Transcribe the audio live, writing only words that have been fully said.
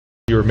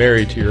You were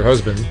married to your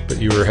husband, but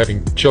you were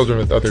having children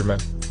with other men.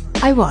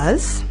 I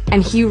was,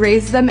 and he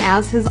raised them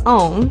as his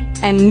own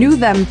and knew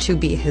them to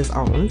be his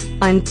own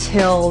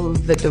until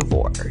the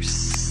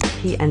divorce.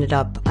 He ended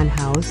up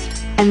unhoused,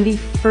 and the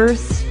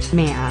first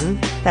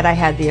man that I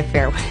had the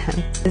affair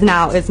with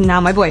is now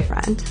my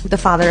boyfriend, the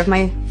father of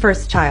my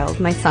first child,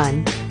 my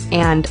son,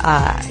 and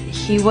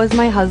he was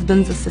my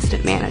husband's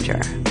assistant manager.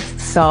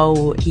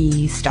 So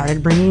he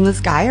started bringing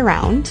this guy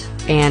around,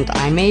 and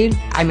I made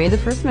the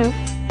first move.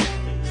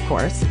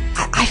 Course.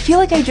 I feel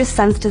like I just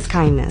sensed his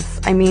kindness.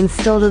 I mean,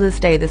 still to this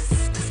day,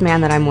 this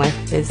man that I'm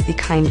with is the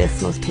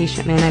kindest, most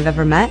patient man I've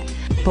ever met.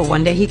 But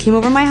one day he came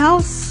over my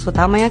house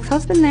without my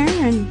ex-husband there,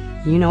 and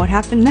you know what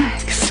happened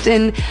next.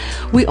 And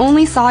we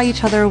only saw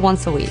each other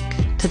once a week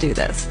to do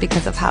this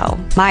because of how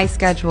my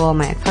schedule,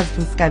 my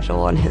ex-husband's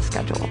schedule, and his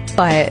schedule.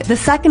 But the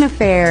second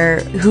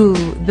affair,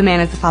 the man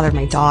is the father of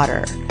my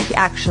daughter, he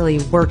actually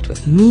worked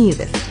with me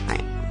this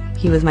time.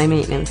 He was my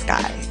maintenance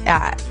guy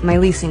at my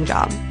leasing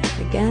job.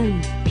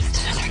 Again,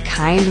 just another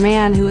kind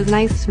man who was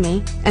nice to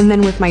me. And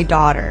then with my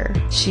daughter,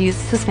 she's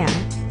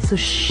Hispanic, so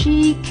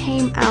she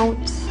came out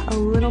a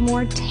little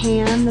more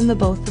tan than the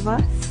both of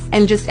us.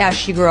 And just as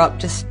she grew up,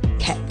 just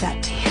kept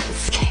that tan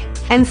skin.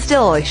 And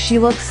still, she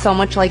looks so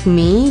much like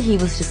me, he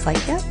was just like,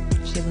 yep,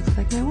 she looks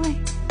like my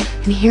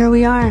wife. And here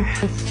we are,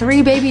 with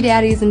 3 baby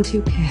daddies and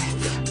 2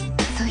 kids.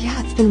 So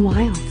yeah, it's been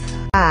wild.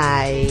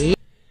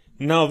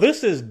 Now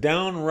this is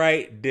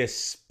downright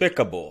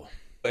despicable.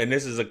 And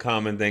this is a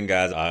common thing,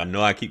 guys. I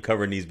know I keep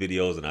covering these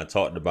videos, and I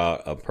talked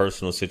about a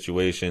personal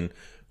situation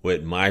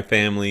with my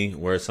family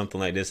where something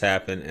like this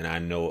happened, and I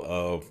know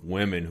of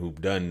women who've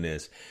done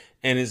this.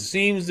 And it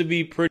seems to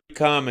be pretty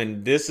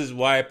common. This is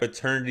why a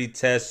paternity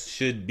test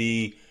should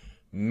be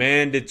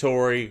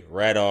mandatory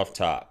right off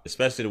top,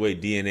 especially the way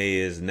DNA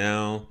is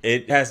now.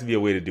 It has to be a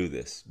way to do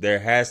this. There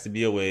has to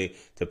be a way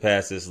to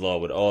pass this law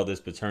with all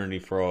this paternity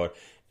fraud.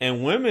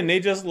 And women,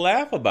 they just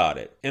laugh about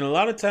it. And a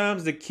lot of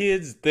times the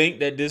kids think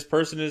that this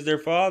person is their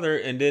father,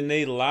 and then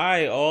they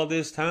lie all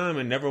this time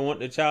and never want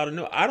the child to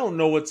know. I don't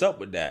know what's up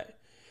with that.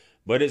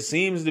 But it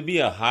seems to be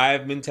a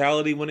hive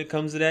mentality when it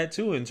comes to that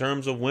too, in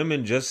terms of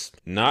women just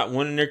not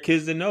wanting their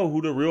kids to know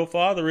who the real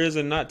father is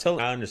and not telling.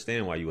 I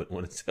understand why you wouldn't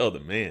want to tell the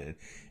man.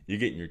 You're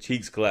getting your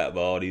cheeks clapped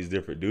by all these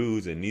different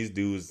dudes, and these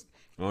dudes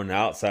on the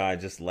outside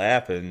just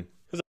laughing.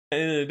 Because at the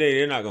end of the day,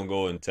 they're not going to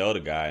go and tell the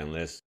guy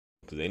unless...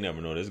 because they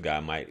never know, this guy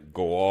might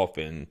go off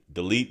and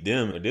delete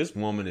them. But this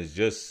woman is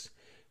just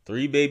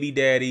 3 baby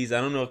daddies.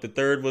 I don't know if the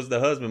third was the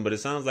husband, but it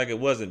sounds like it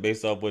wasn't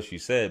based off what she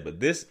said.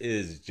 But this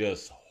is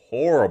just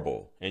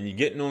horrible. And you're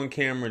getting on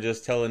camera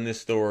just telling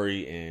this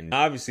story. And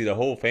obviously the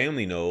whole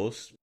family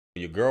knows.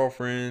 Your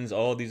girlfriends,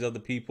 all these other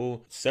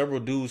people, several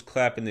dudes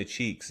clapping their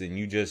cheeks. And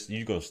you're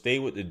going to stay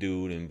with the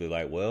dude and be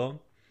like, well,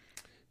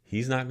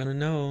 he's not going to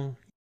know.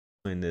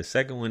 And the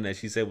second one that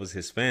she said was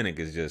Hispanic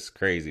is just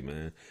crazy,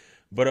 man.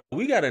 But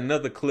we got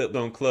another clip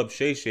on Club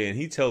Shay Shay, and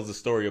he tells the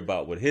story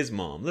about with his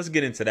mom. Let's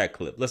get into that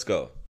clip. Let's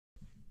go.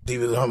 He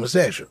was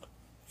homosexual.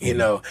 You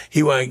know,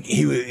 he was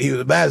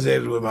a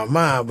bisexual with my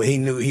mom, but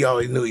he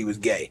always knew he was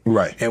gay.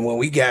 Right. And when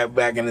we got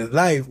back in his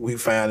life, we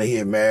found that he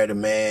had married a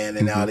man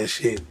and all this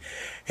shit.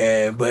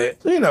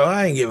 But, you know,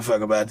 I didn't give a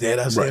fuck about that.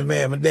 I said,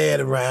 man, my dad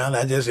around.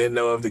 I just didn't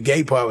know if the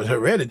gay part was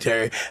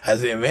hereditary. I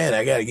said, man,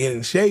 I got to get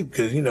in shape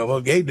because, you know,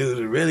 most gay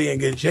dudes are really in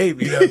good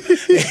shape, you know.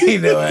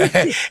 You know,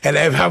 and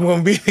if I'm going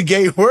to be in the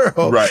gay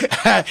world,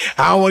 I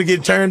don't want to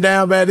get turned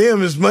down by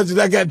them as much as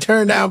I got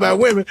turned down by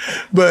women.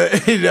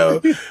 But, you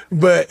know,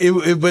 but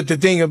the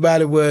thing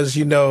about it was,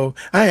 you know,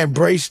 I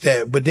embraced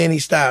that, but then he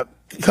stopped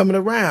coming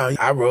around.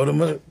 I wrote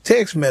him a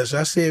text message.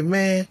 I said,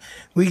 man,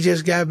 we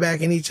just got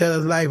back in each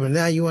other's life and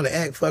now you want to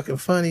act fucking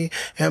funny.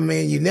 I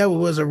mean, you never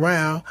was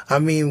around. I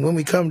mean, when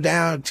we come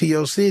down to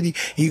your city,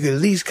 you could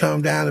at least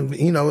come down and,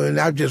 you know, and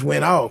I just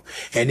went off.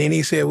 And then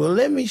he said, well,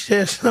 let me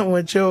share something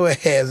with your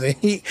ass. And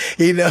he,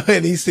 you know,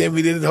 and he sent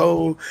me this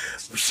whole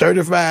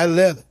certified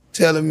letter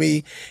telling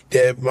me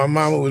that my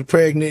mama was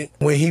pregnant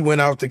when he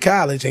went off to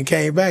college and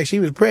came back. She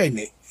was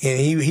pregnant. And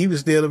he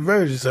was still a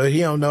virgin, so he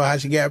don't know how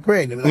she got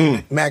pregnant.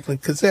 Like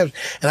immaculate conception.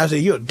 And I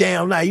said, you're a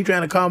damn lie. You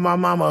trying to call my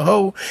mama a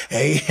hoe?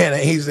 And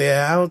he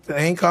said, I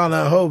ain't calling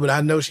her a hoe, but I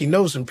know she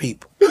knows some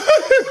people.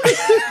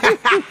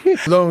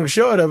 Long and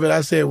short of it,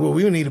 I said, well,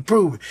 we need to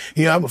prove it.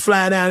 You know, I'm gonna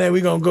fly down there.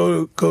 We're gonna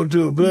go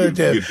to a blood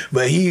test.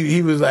 But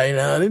he was like,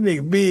 nah, this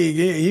nigga big.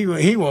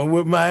 He won't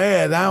whip my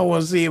ass. I don't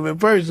want to see him in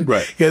person.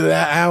 Right. Cause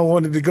I don't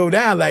want it to go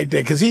down like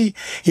that. Cause he,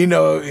 you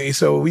know,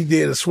 so we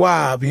did a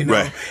swab, you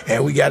know,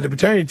 and we got the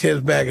paternity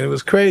test back and it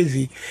was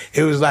crazy.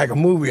 It was like a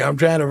movie. I'm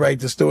trying to write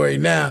the story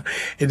now.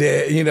 And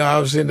then, you know, I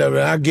was sitting there and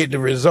I get the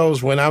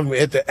results when I'm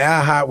at the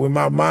IHOP with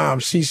my mom.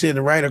 She's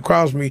sitting right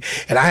across me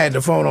and I had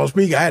the phone on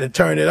speaker. I had to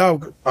turn it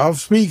off off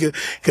speaker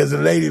because the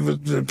lady was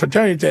the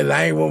paternity test.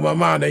 I ain't want my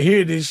mom to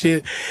hear this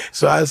shit.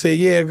 So I said,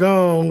 yeah,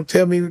 go on.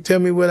 Tell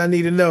me what I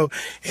need to know.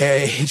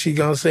 And she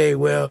gonna say,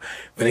 well,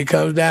 when it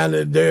comes down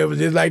to there, it was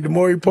just like the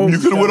Maury Post. You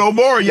could have went on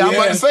Maury. Y'all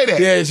about to say that.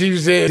 Yeah, she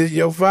said,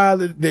 your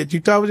father, that you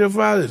talked with your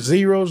father,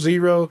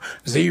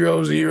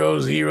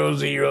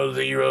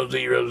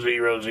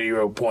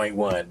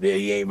 0.1. Yeah,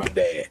 he ain't my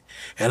dad.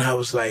 And I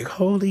was like,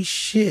 holy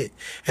shit.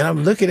 And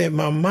I'm looking at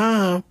my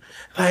mom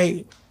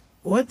like,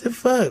 what the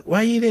fuck?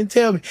 Why you didn't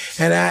tell me?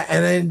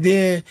 And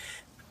then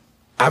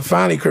I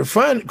finally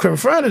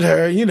confronted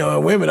her, you know,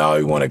 and women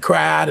always want to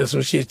cry out of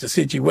some shit, the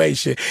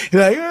situation.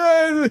 Like,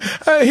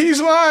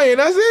 he's lying.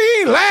 I said,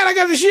 he ain't lying. I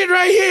got the shit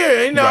right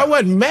here. You know, I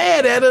wasn't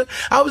mad at her.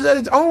 I was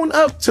just own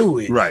up to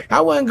it. Right.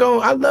 I wasn't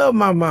going, I love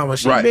my mama.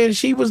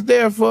 She was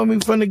there for me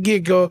from the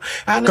get-go.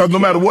 Because no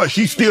matter what,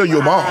 she's still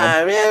your mom.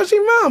 Yeah, she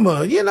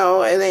mama. You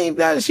know, it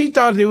ain't, she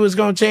thought it was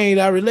going to change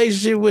our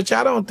relationship, which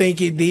I don't think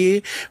it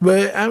did.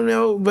 But I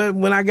know, but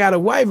when I got a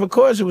wife, of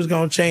course it was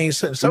going to change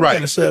some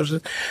kind of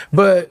substance.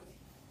 But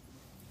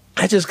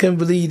I just couldn't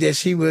believe that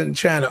she wasn't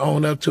trying to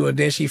own up to it.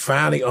 Then she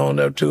finally owned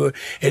up to it.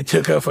 It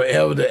took her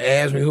forever to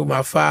ask me who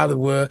my father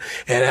was.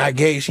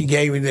 And she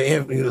gave me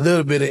a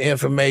little bit of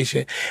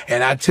information.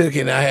 And I took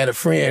it, and I had a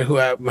friend who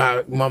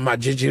my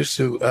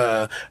jiu-jitsu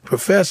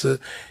professor.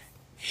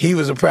 He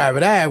was a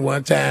private eye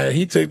one time.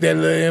 He took that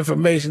little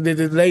information that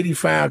this lady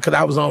found because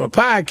I was on a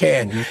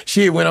podcast.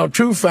 She went on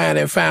True Find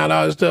and found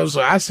all this stuff.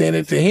 So I sent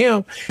it to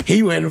him.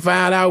 He went and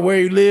found out where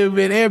he lived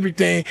and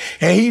everything.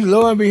 And he,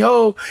 lo and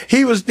behold,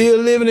 he was still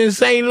living in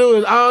St.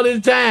 Louis all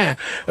this time.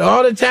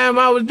 All the time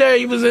I was there,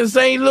 he was in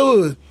St.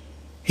 Louis.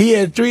 He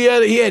had three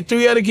other kids.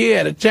 He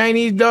had a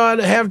Chinese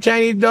daughter, half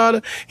Chinese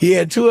daughter. He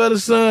had 2 other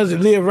sons that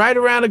lived right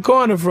around the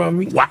corner from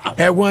me. Wow.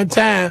 At one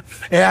time.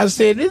 And I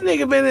said, this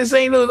nigga been in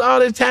St. Louis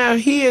all this time.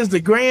 He is the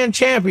grand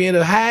champion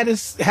of hide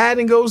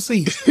and go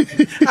seek.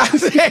 I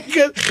said,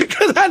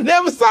 cause I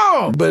never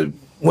saw him. But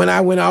when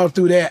I went all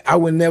through that, I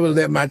would never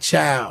let my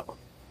child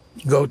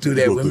go through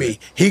that with me.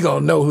 He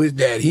gonna know who his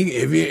dad.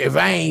 If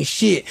I ain't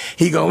shit,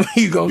 he gonna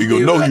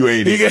know you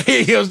ain't it.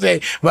 He gonna say,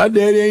 my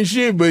dad ain't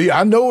shit, but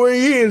I know where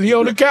he is. He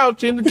on the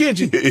couch in the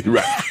kitchen.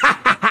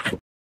 Right.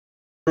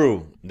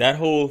 True. That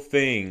whole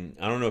thing,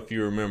 I don't know if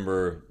you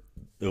remember,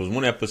 there was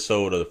one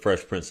episode of The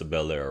Fresh Prince of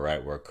Bel-Air,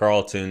 right, where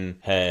Carlton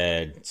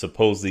had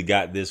supposedly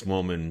got this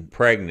woman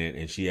pregnant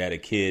and she had a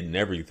kid and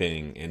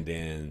everything. And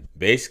then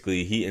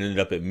basically he ended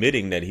up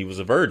admitting that he was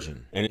a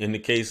virgin. And in the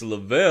case of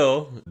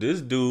Lavell, this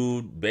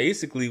dude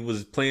basically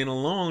was playing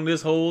along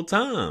this whole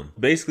time.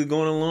 Basically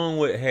going along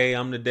with, hey,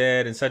 I'm the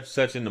dad and such and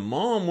such. And the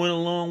mom went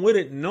along with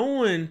it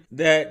knowing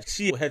that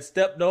she had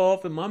stepped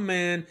off and my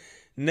man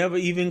never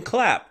even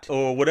clapped,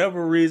 or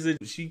whatever reason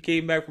she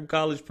came back from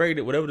college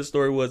pregnant, whatever the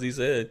story was he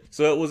said.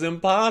 So it was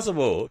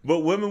impossible. But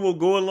women will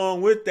go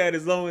along with that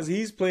as long as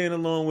he's playing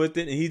along with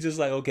it. And he's just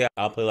like, okay,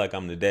 I'll play like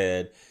I'm the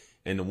dad.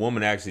 And the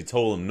woman actually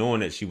told him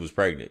knowing that she was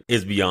pregnant.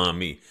 It's beyond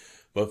me.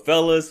 But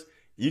fellas,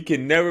 you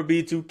can never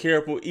be too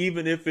careful,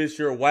 even if it's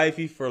your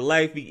wifey for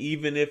life,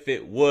 even if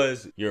it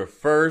was your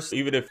first,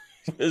 even if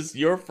it's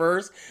your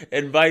first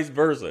and vice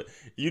versa.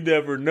 You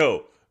never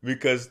know.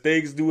 Because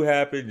things do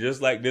happen,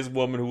 just like this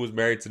woman who was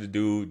married to the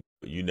dude.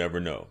 You never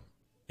know.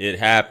 It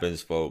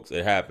happens, folks.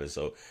 It happens.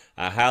 So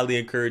I highly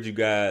encourage you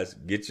guys,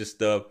 get your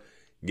stuff,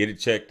 get it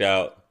checked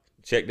out,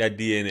 check that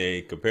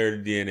DNA, compare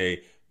the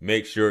DNA,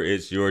 make sure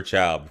it's your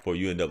child before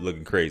you end up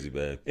looking crazy,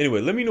 man.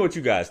 Anyway, let me know what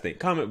you guys think.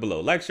 Comment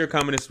below. Like, share,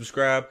 comment, and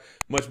subscribe.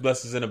 Much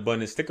blessings and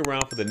abundance. Stick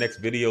around for the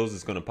next videos.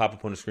 It's going to pop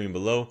up on the screen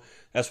below.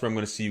 That's where I'm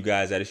going to see you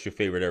guys at. It's your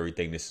favorite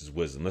everything. This is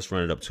Wisdom. Let's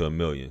run it up to 1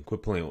 million.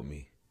 Quit playing with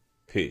me.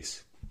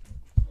 Peace.